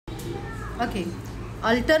Okay.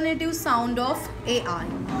 Alternative sound of AI.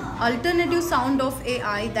 Alternative sound of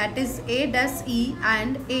AI, that is A-E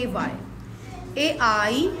and AY.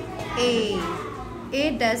 AI, A.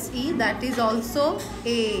 A-E, that is also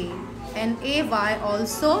A. And AY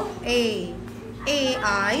also A.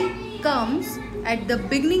 AI comes at the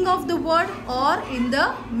beginning of the word or in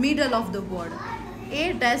the middle of the word.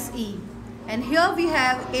 A-E. And here we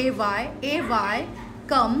have AY. AY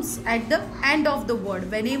comes at the end of the word.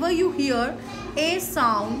 Whenever you hear A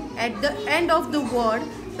sound at the end of the word,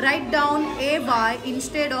 write down AY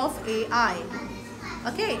instead of AI.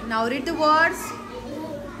 Okay, now read the words.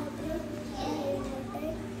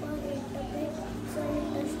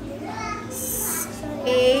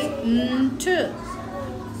 Ant.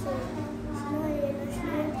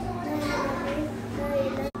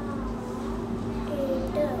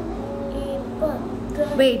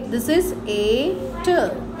 Wait, this is eight.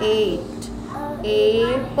 Eight.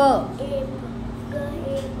 Ape.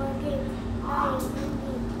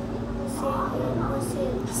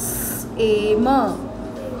 Aim.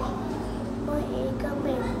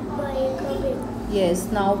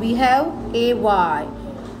 Yes, now we have AY.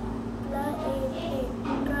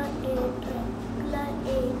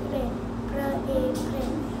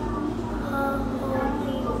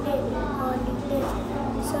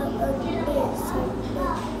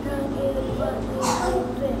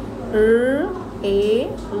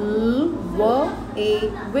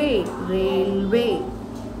 Railway. Railway.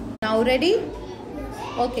 Now ready?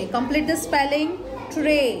 Okay, complete the spelling.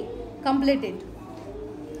 Tray. Complete it.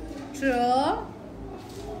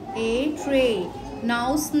 A tray.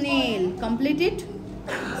 Now snail. Complete it.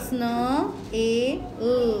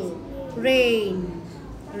 Rain.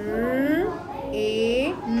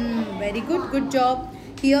 Very good. Good job.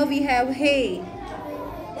 Here we have hay.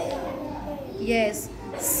 Yes.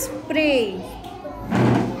 Spray.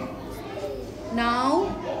 Now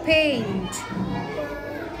paint.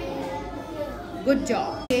 Good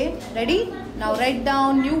job. Okay, ready? Now write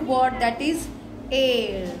down new word, that is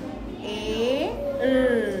air. Air.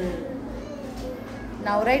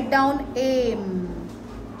 Now write down aim.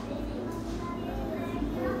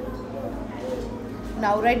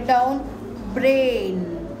 Now write down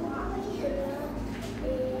brain.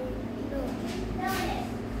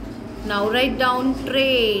 Now write down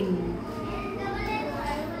train.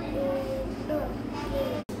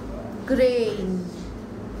 Grain.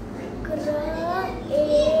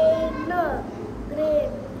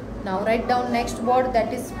 Now write down next word,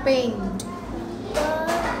 that is paint.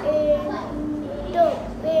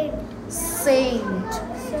 Saint.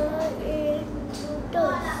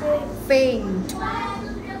 Faint.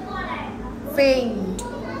 Faint.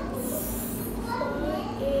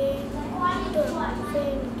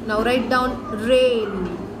 Now write down rail.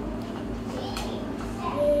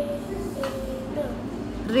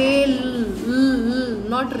 Rail.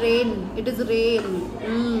 Not rain. It is rail.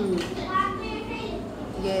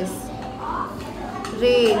 Yes.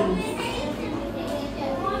 Rail.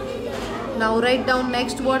 Now write down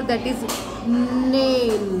next word, that is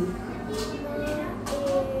nail.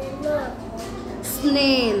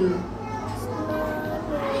 Snail.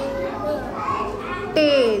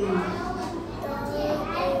 Tail.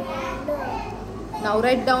 Now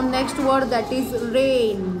write down next word, that is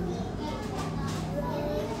rain.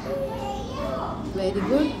 Very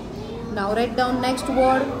good. Now write down next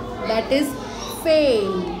word, that is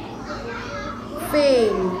fail.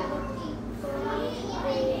 Fail.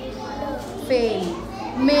 Fail.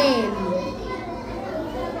 Mail.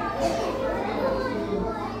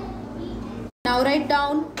 Now write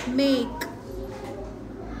down make.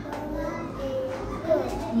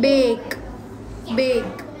 Bake. Bake.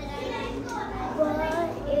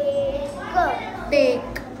 Take.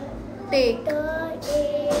 Take.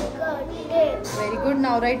 Very good.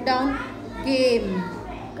 Now write down game.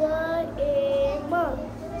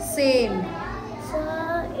 Same.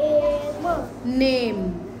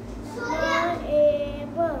 Name.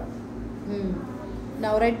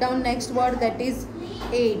 Now write down next word, that is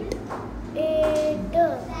eight.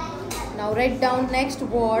 Now write down next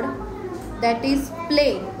word, that is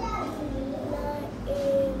play.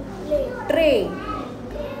 Tray.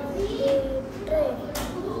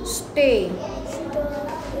 Stay.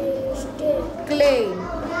 Clay.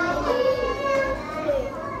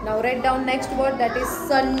 Now write down next word, that is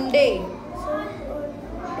Sunday.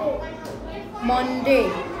 Monday.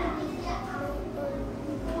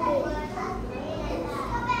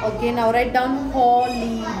 Okay, now write down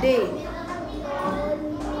holiday.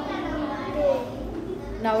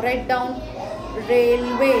 Now write down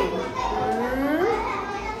railway.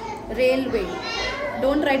 Railway.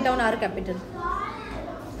 Don't write down R capital.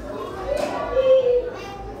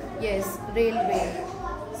 Railway.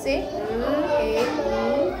 Say R-A-I.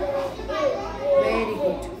 Very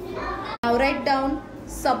good. Now write down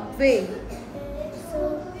subway.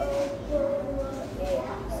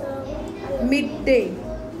 Midday.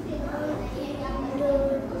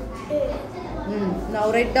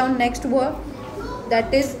 Now write down next word,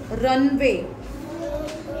 that is runway.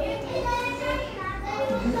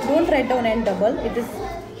 Don't write down N double. It is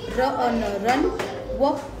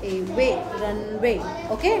way. Runway.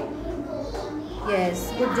 Okay.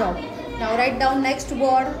 Yes. Good job. Now write down next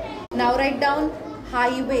word. Now write down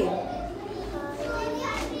highway.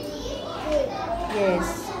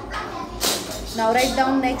 Yes. Now write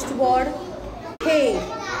down next word. Hay.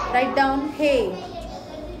 Write down hay.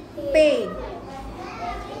 Pay.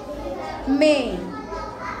 May.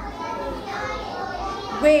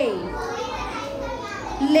 Way.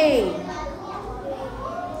 Lay.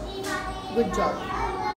 Good job.